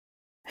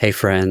Hey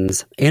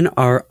friends, in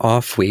our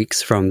off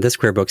weeks from This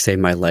Queer Book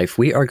Saved My Life,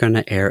 we are going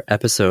to air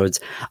episodes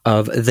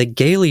of The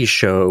Gaily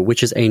Show,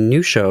 which is a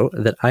new show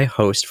that I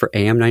host for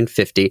AM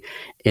 950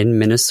 in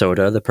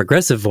Minnesota, the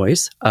progressive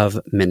voice of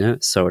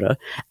Minnesota.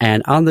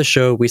 And on the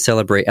show, we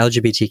celebrate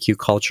LGBTQ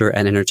culture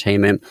and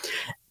entertainment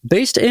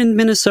based in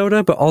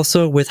Minnesota, but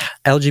also with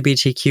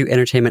LGBTQ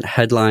entertainment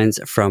headlines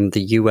from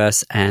the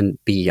US and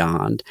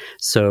beyond.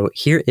 So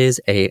here is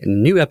a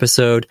new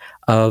episode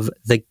of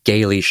The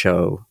Gaily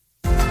Show.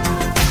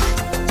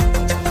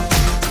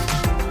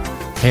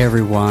 Hey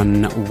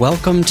everyone,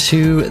 welcome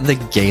to The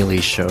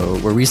Gaily Show,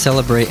 where we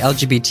celebrate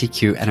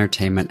LGBTQ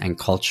entertainment and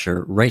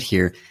culture right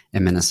here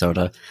in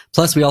Minnesota.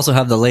 Plus, we also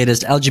have the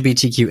latest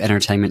LGBTQ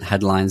entertainment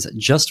headlines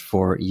just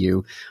for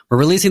you. We're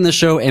releasing the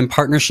show in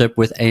partnership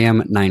with AM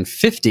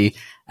 950.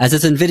 As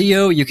it's in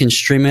video, you can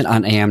stream it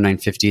on AM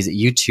 950's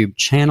YouTube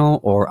channel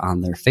or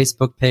on their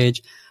Facebook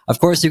page. Of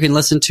course, you can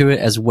listen to it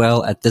as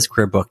well at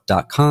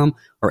thisqueerbook.com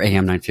or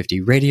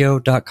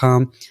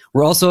am950radio.com.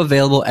 We're also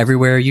available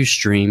everywhere you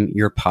stream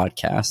your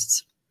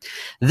podcasts.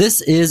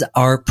 This is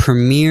our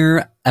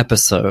premiere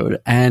episode,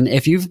 and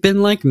if you've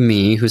been like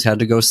me, who's had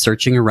to go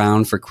searching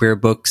around for queer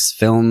books,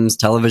 films,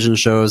 television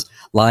shows,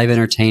 live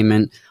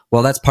entertainment,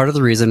 well, that's part of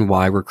the reason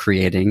why we're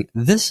creating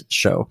this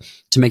show,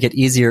 to make it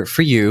easier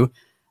for you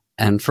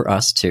and for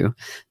us too,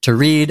 to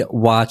read,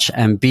 watch,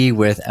 and be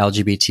with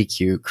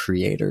LGBTQ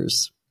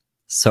creators.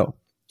 So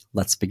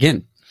let's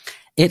begin.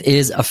 It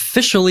is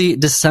officially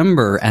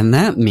December, and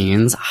that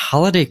means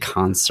holiday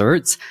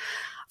concerts.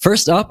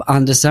 First up,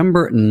 on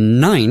December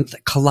 9th,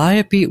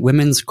 Calliope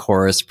Women's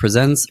Chorus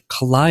presents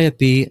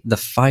Calliope, The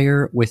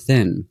Fire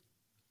Within.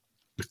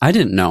 I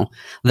didn't know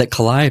that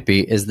Calliope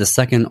is the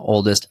second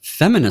oldest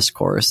feminist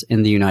chorus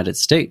in the United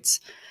States.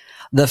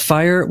 The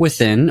Fire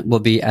Within will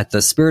be at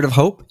the Spirit of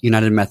Hope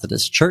United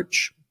Methodist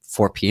Church,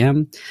 4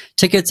 p.m.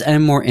 Tickets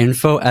and more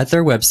info at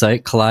their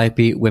website,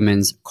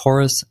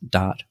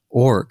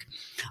 calliopewomenschorus.org.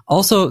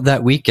 Also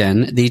that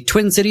weekend, the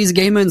Twin Cities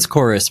Gay Men's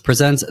Chorus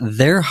presents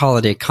their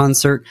holiday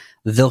concert,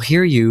 They'll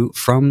Hear You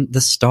from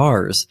the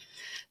Stars.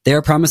 They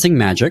are promising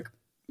magic,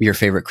 your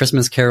favorite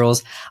Christmas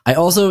carols. I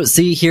also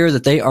see here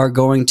that they are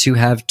going to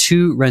have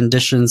two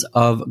renditions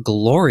of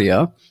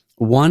Gloria,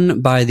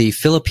 one by the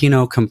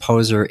Filipino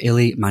composer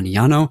Ili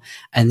Maniano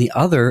and the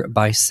other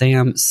by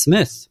Sam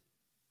Smith.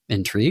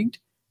 Intrigued?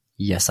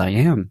 Yes, I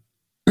am.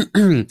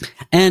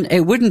 And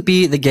it wouldn't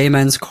be the Gay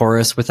Men's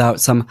Chorus without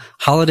some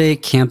holiday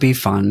campy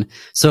fun.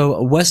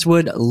 So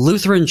Westwood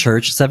Lutheran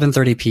Church,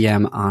 7:30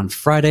 p.m. on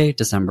Friday,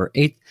 December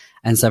 8th,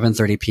 and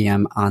 7:30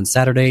 p.m. on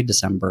Saturday,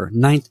 December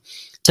 9th.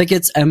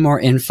 Tickets and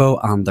more info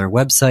on their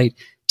website,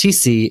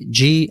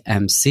 tcgmc.org.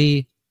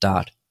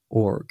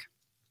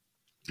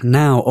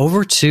 Now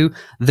over to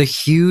the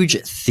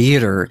Huge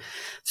Theater.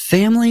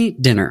 Family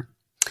Dinner.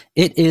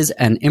 It is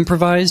an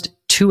improvised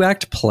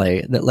two-act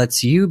play that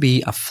lets you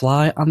be a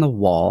fly on the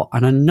wall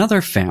on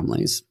another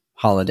family's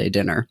holiday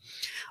dinner.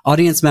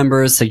 Audience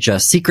members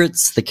suggest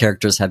secrets the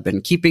characters have been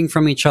keeping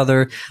from each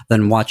other,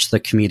 then watch the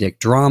comedic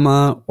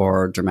drama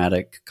or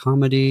dramatic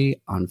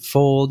comedy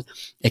unfold.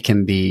 It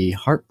can be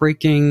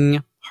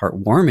heartbreaking,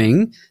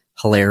 heartwarming,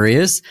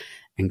 hilarious,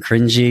 and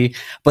cringy,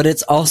 but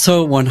it's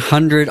also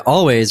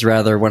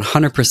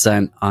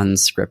 100%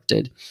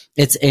 unscripted.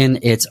 It's in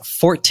its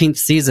 14th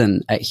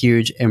season at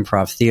Huge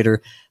Improv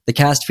Theater. The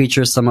cast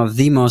features some of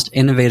the most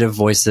innovative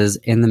voices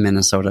in the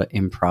Minnesota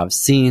improv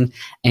scene,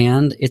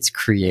 and it's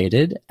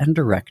created and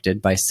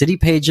directed by City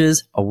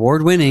Page's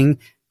award-winning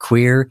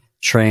queer,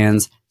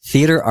 trans,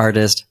 theater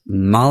artist,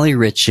 Molly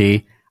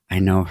Ritchie. I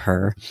know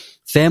her.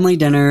 Family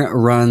Dinner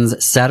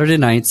runs Saturday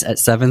nights at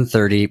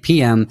 7:30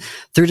 p.m.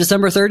 through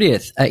December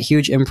 30th at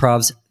Huge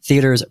Improv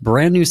Theater's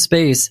brand new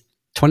space,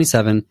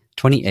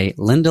 2728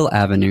 Lindell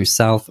Avenue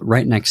South,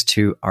 right next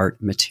to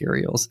Art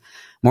Materials.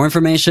 More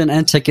information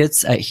and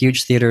tickets at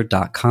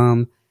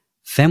hugetheater.com.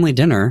 Family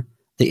Dinner,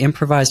 the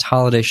improvised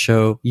holiday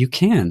show you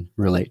can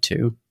relate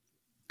to.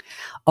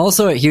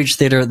 Also at Huge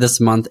Theater this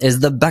month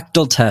is the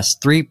Bechdel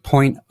Test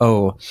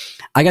 3.0.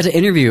 I got to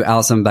interview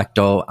Alison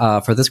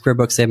Bechdel for This Queer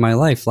Book Saved My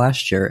Life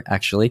last year,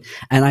 actually,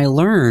 and I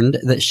learned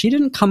that she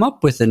didn't come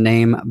up with the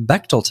name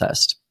Bechdel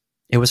Test.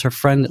 It was her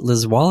friend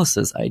Liz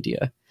Wallace's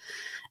idea.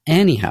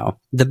 Anyhow,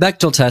 the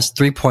Bechdel Test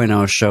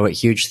 3.0 show at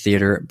Huge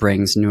Theater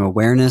brings new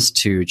awareness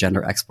to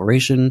gender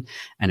exploration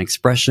and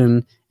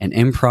expression and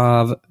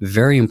improv,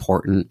 very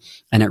important,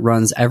 and it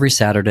runs every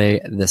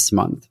Saturday this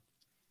month.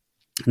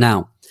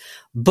 Now,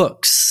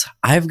 books.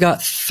 I've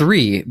got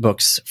 3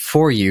 books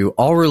for you,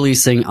 all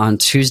releasing on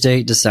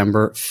Tuesday,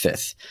 December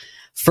 5th.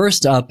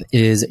 First up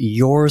is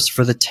Yours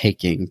for the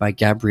Taking by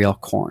Gabrielle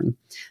Korn.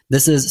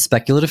 This is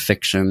speculative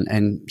fiction,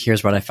 and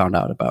here's what I found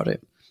out about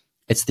it.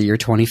 It's the year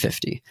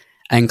 2050,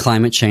 and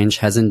climate change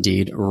has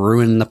indeed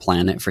ruined the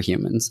planet for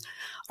humans.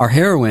 Our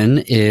heroine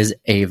is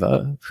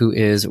Ava, who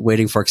is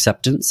waiting for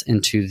acceptance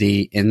into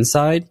the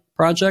Inside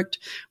Project,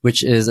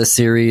 which is a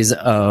series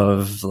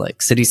of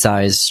like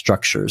city-sized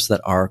structures that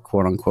are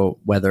quote-unquote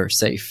weather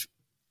safe.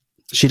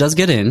 She does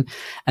get in,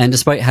 and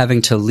despite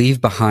having to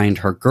leave behind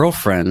her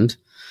girlfriend,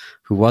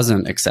 who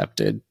wasn't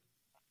accepted.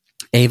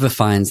 Ava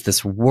finds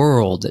this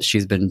world that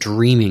she's been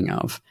dreaming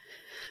of.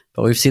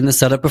 But we've seen the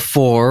setup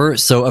before,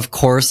 so of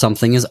course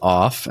something is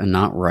off and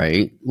not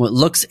right. What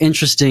looks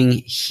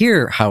interesting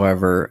here,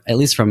 however, at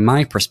least from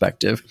my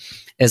perspective,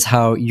 is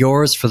how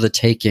Yours for the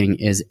Taking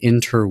is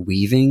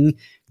interweaving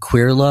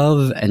queer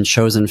love and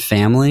chosen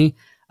family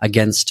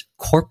against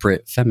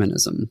corporate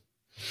feminism.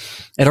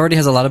 It already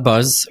has a lot of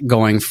buzz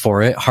going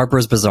for it.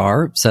 Harper's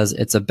Bazaar says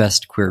it's a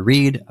best queer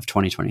read of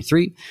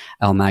 2023.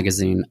 Elle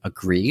Magazine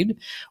agreed.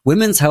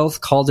 Women's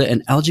Health called it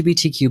an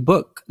LGBTQ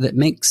book that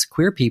makes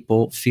queer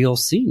people feel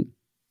seen.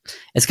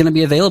 It's going to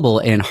be available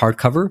in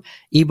hardcover,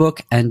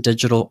 ebook, and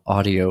digital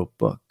audio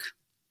book.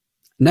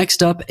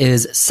 Next up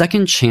is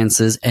Second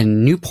Chances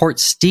and Newport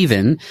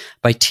Stephen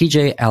by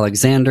TJ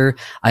Alexander.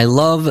 I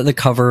love the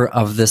cover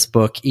of this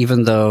book,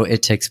 even though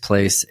it takes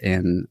place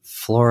in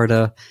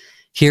Florida.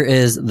 Here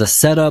is the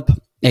setup.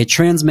 A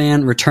trans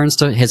man returns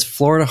to his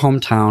Florida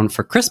hometown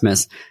for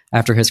Christmas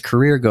after his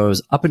career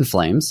goes up in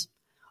flames,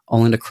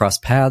 only to cross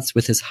paths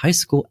with his high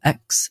school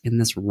ex in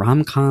this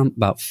rom-com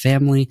about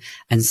family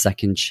and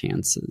second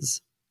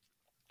chances.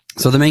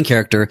 So the main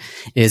character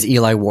is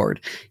Eli Ward.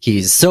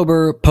 He's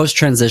sober,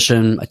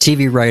 post-transition, a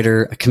TV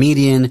writer, a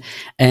comedian,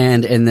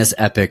 and in this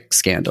epic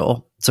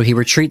scandal. So he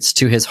retreats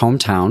to his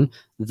hometown,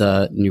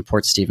 the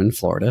Newport Stephen,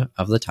 Florida,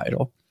 of the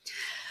title.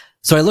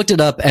 So I looked it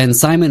up, and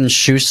Simon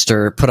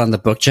Schuster put on the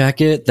book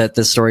jacket that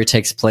this story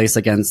takes place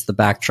against the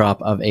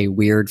backdrop of a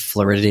weird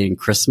Floridian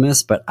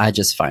Christmas, but I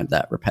just find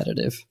that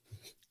repetitive.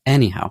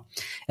 Anyhow,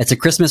 it's a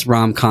Christmas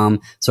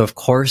rom-com, so of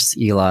course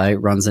Eli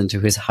runs into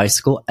his high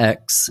school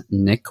ex,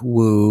 Nick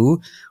Wu.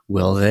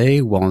 Will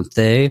they? Won't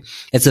they?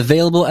 It's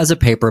available as a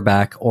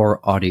paperback or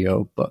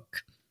audio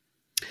book.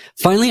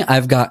 Finally,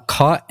 I've got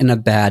Caught in a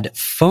Bad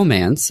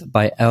Fomance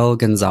by L.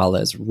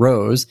 Gonzalez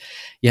Rose.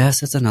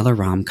 Yes, it's another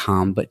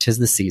rom-com, but 'tis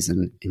the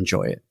season.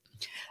 Enjoy it.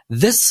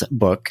 This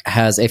book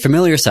has a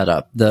familiar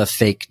setup, the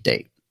fake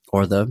date,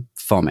 or the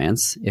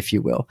fomance, if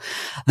you will.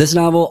 This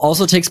novel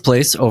also takes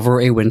place over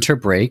a winter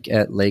break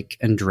at Lake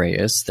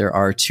Andreas. There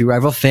are two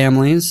rival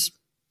families,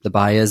 the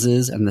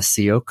Baezes and the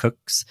CO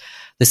Cooks.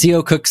 The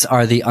CO Cooks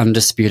are the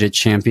undisputed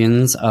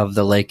champions of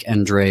the Lake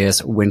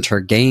Andreas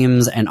Winter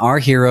Games, and our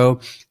hero,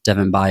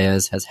 Devin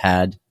Baez, has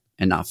had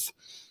enough.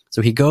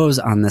 So he goes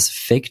on this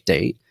fake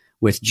date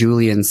with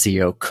Julian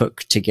CO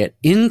Cook to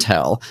get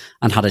intel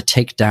on how to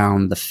take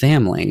down the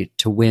family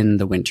to win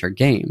the Winter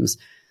Games.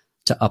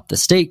 To up the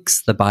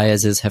stakes, the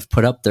Baezes have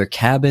put up their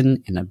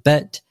cabin in a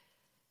bet.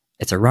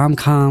 It's a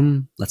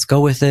rom-com. Let's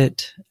go with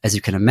it. As you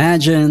can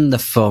imagine, the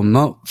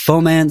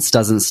fomance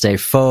doesn't stay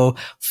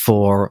faux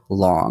for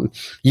long.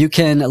 You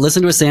can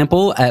listen to a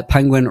sample at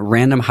Penguin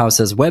Random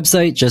House's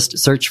website. Just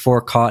search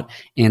for Caught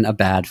in a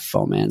Bad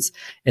Fomance.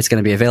 It's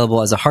going to be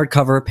available as a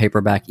hardcover,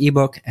 paperback,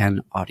 ebook,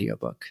 and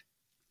audiobook.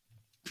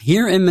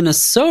 Here in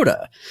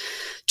Minnesota,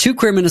 two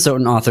queer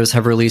Minnesotan authors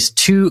have released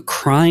two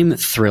crime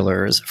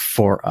thrillers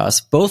for us,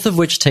 both of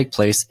which take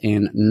place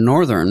in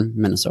northern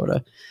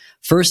Minnesota.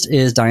 First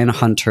is Diana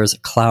Hunter's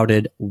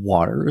Clouded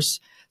Waters.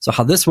 So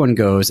how this one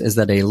goes is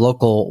that a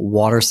local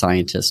water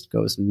scientist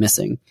goes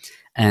missing,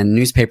 and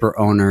newspaper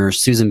owner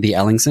Susan B.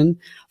 Ellingson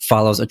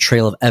follows a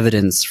trail of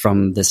evidence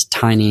from this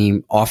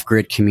tiny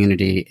off-grid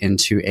community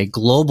into a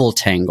global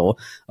tangle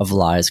of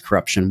lies,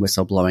 corruption,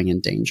 whistleblowing,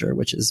 and danger,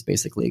 which is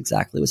basically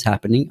exactly what's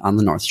happening on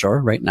the North Shore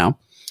right now.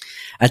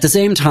 At the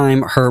same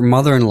time, her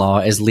mother-in-law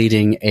is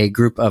leading a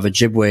group of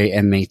Ojibwe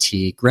and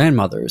Métis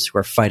grandmothers who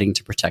are fighting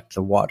to protect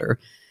the water.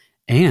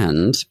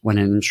 And when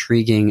an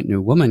intriguing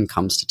new woman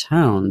comes to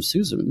town,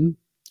 Susan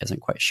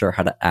isn't quite sure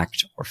how to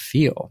act or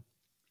feel.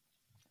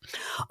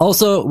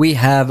 Also, we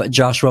have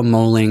Joshua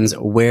Molling's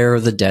Where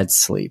the Dead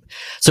Sleep.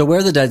 So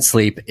Where the Dead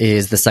Sleep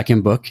is the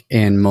second book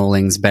in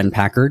Molling's Ben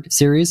Packard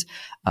series.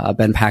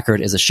 Ben Packard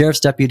is a sheriff's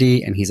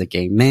deputy, and he's a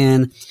gay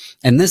man.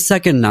 And this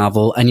second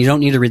novel, and you don't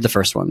need to read the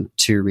first one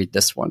to read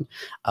this one,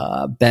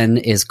 Ben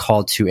is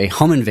called to a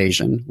home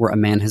invasion where a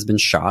man has been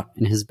shot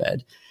in his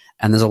bed.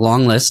 And there's a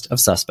long list of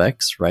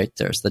suspects, right?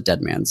 There's the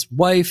dead man's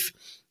wife,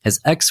 his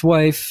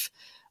ex-wife.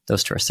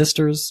 Those two are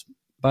sisters,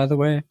 by the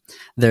way.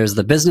 There's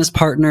the business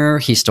partner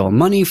he stole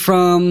money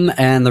from,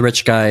 and the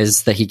rich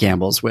guys that he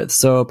gambles with.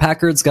 So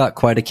Packard's got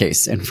quite a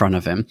case in front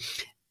of him,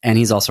 and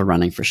he's also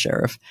running for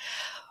sheriff.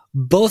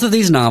 Both of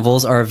these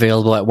novels are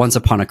available at Once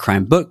Upon a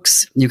Crime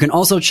Books. You can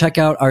also check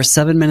out our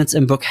 7 Minutes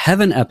in Book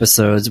Heaven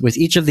episodes with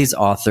each of these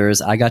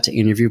authors. I got to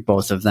interview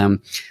both of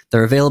them.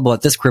 They're available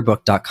at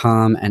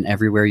thisqueerbook.com and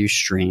everywhere you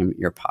stream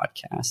your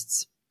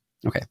podcasts.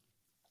 Okay,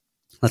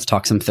 let's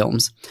talk some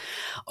films.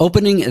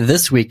 Opening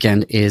this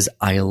weekend is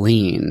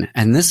Eileen,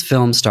 and this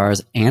film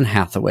stars Anne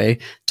Hathaway,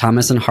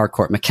 Thomas and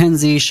Harcourt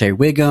Mackenzie, Shea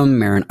Whigham,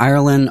 Marin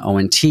Ireland,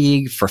 Owen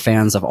Teague, for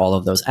fans of all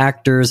of those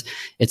actors.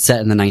 It's set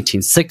in the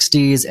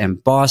 1960s in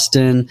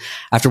Boston.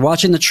 After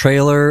watching the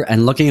trailer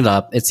and looking it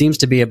up, it seems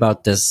to be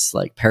about this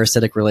like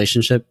parasitic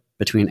relationship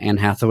between Anne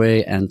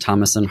Hathaway and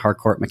Thomas and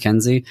Harcourt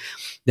Mackenzie.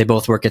 They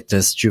both work at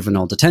this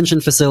juvenile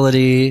detention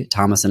facility.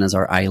 Thomason is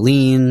our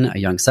Eileen, a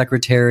young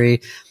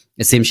secretary.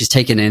 It seems she's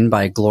taken in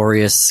by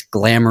glorious,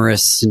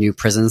 glamorous new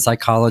prison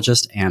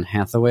psychologist Anne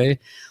Hathaway.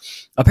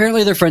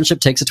 Apparently their friendship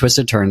takes a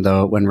twisted turn,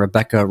 though, when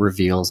Rebecca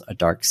reveals a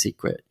dark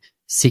secret,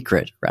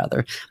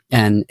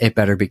 and it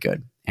better be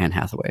good, Anne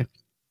Hathaway.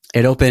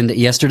 It opened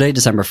yesterday,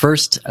 December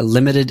 1st,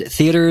 limited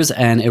theaters,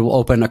 and it will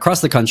open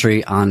across the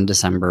country on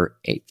December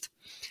 8th.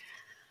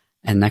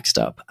 And next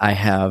up, I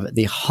have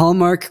the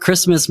Hallmark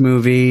Christmas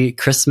movie,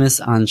 Christmas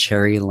on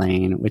Cherry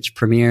Lane, which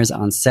premieres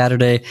on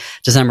Saturday,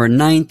 December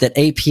 9th at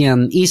 8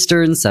 p.m.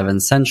 Eastern,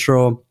 7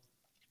 Central.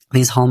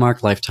 These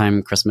Hallmark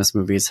Lifetime Christmas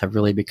movies have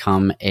really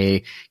become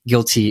a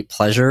guilty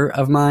pleasure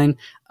of mine.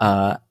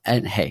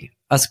 And hey,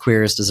 us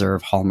queers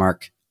deserve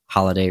Hallmark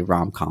holiday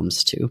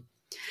rom-coms too.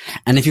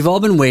 And if you've all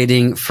been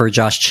waiting for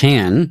Josh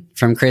Chan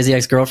from Crazy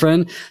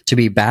Ex-Girlfriend to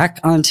be back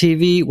on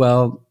TV,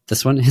 well,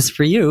 this one is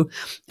for you.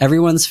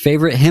 Everyone's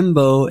favorite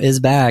himbo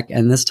is back,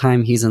 and this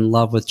time he's in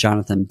love with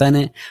Jonathan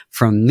Bennett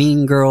from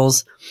Mean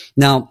Girls.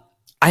 Now,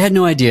 I had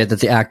no idea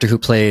that the actor who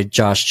played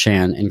Josh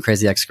Chan in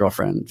Crazy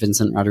Ex-Girlfriend,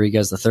 Vincent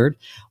Rodriguez III,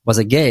 was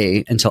a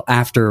gay until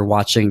after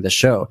watching the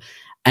show.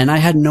 And I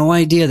had no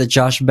idea that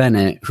Josh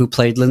Bennett, who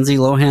played Lindsay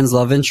Lohan's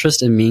love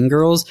interest in Mean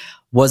Girls,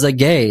 was a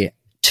gay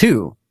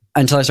too,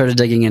 until I started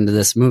digging into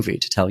this movie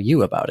to tell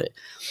you about it.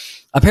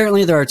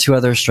 Apparently there are 2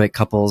 other straight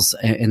couples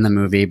in the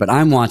movie, but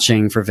I'm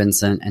watching for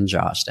Vincent and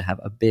Josh to have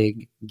a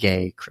big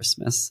gay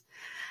Christmas.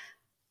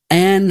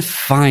 And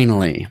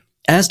finally,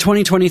 as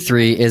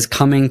 2023 is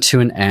coming to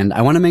an end,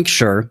 I want to make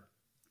sure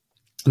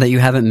that you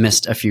haven't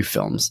missed a few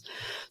films.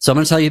 So I'm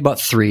going to tell you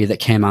about 3 that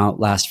came out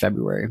last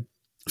February.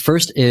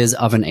 First is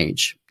Of an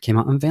Age. Came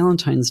out on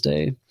Valentine's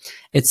Day.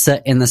 It's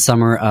set in the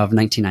summer of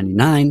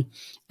 1999.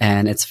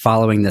 And it's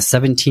following the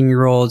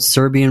 17-year-old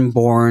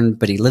Serbian-born,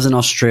 but he lives in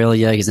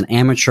Australia. He's an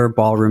amateur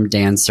ballroom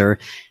dancer,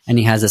 and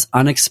he has this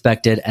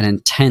unexpected and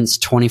intense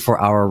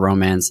 24-hour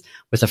romance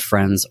with a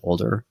friend's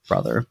older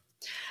brother.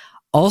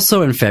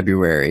 Also in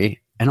February,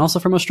 and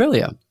also from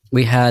Australia,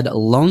 we had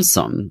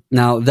Lonesome.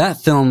 Now, that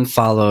film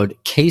followed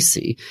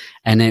Casey,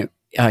 and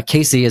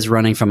Casey is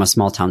running from a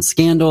small-town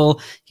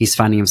scandal. He's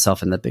finding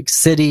himself in the big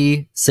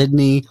city,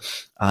 Sydney.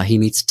 He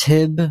meets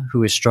Tib,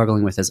 who is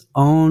struggling with his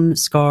own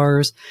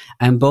scars,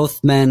 and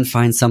both men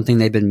find something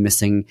they've been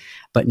missing,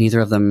 but neither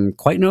of them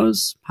quite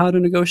knows how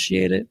to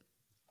negotiate it.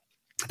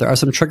 There are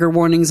some trigger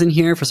warnings in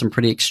here for some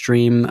pretty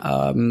extreme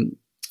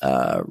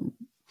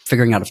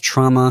figuring out of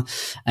trauma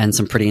and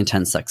some pretty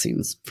intense sex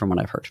scenes, from what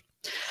I've heard.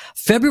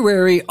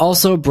 February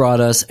also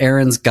brought us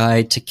Erin's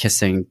Guide to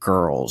Kissing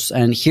Girls,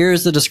 and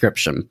here's the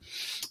description.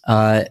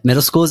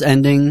 Middle school is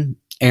ending.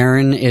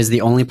 Erin is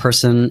the only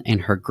person in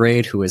her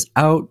grade who is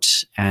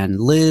out, and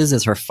Liz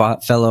is her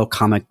fellow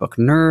comic book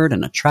nerd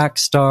and a track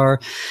star,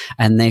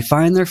 and they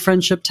find their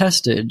friendship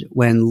tested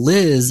when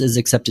Liz is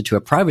accepted to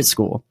a private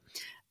school,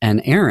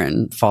 and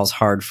Erin falls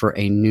hard for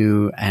a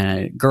new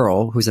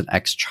girl who's an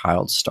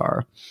ex-child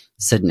star,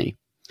 Sydney.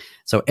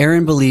 So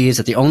Erin believes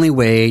that the only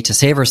way to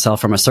save herself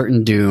from a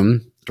certain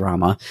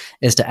drama,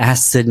 is to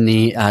ask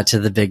Sydney to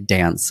the big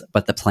dance,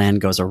 but the plan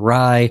goes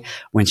awry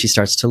when she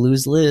starts to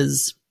lose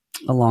Liz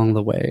along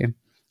the way.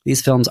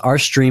 These films are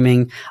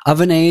streaming.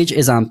 Of an Age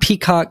is on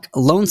Peacock,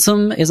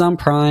 Lonesome is on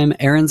Prime,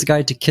 Erin's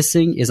Guide to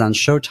Kissing is on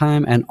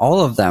Showtime, and all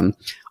of them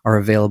are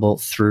available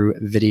through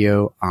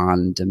video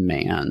on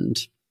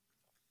demand.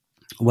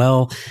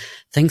 Well,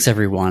 thanks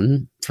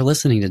everyone for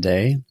listening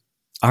today.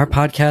 Our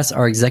podcasts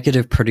are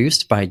executive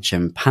produced by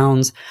Jim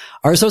Pounds.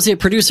 Our associate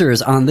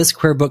producers on This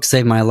Queer Book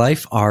Saved My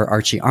Life are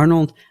Archie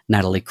Arnold,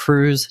 Natalie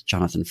Cruz,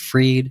 Jonathan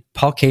Freed,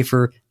 Paul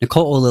Kafer,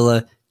 Nicole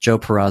Olilla, Joe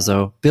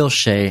Perazzo, Bill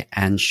Shea,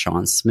 and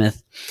Sean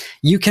Smith.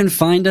 You can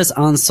find us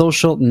on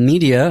social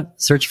media.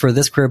 Search for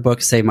This Queer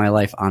Book Saved My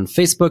Life on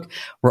Facebook.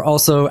 We're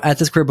also at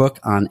This Queer Book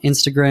on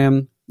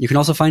Instagram. You can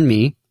also find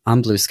me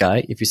on Blue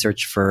Sky if you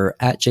search for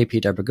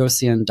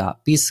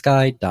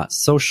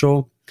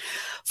 @jpdebragosian.bsky.social.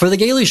 For The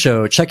Gaily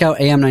Show, check out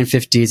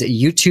AM950's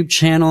YouTube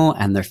channel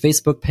and their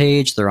Facebook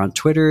page. They're on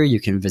Twitter. You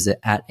can visit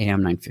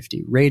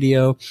 @AM950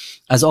 Radio.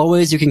 As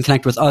always, you can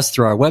connect with us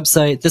through our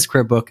website,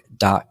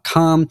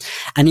 thisqueerbook.com.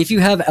 And if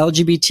you have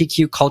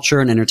LGBTQ culture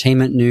and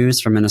entertainment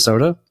news from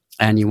Minnesota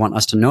and you want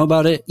us to know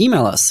about it,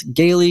 email us,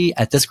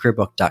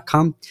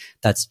 gaily@thisqueerbook.com.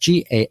 That's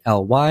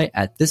GALY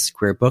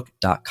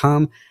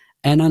 @thisqueerbook.com.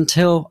 And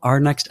until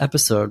our next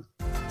episode,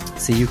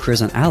 see you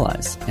queers and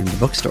allies in the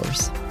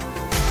bookstores.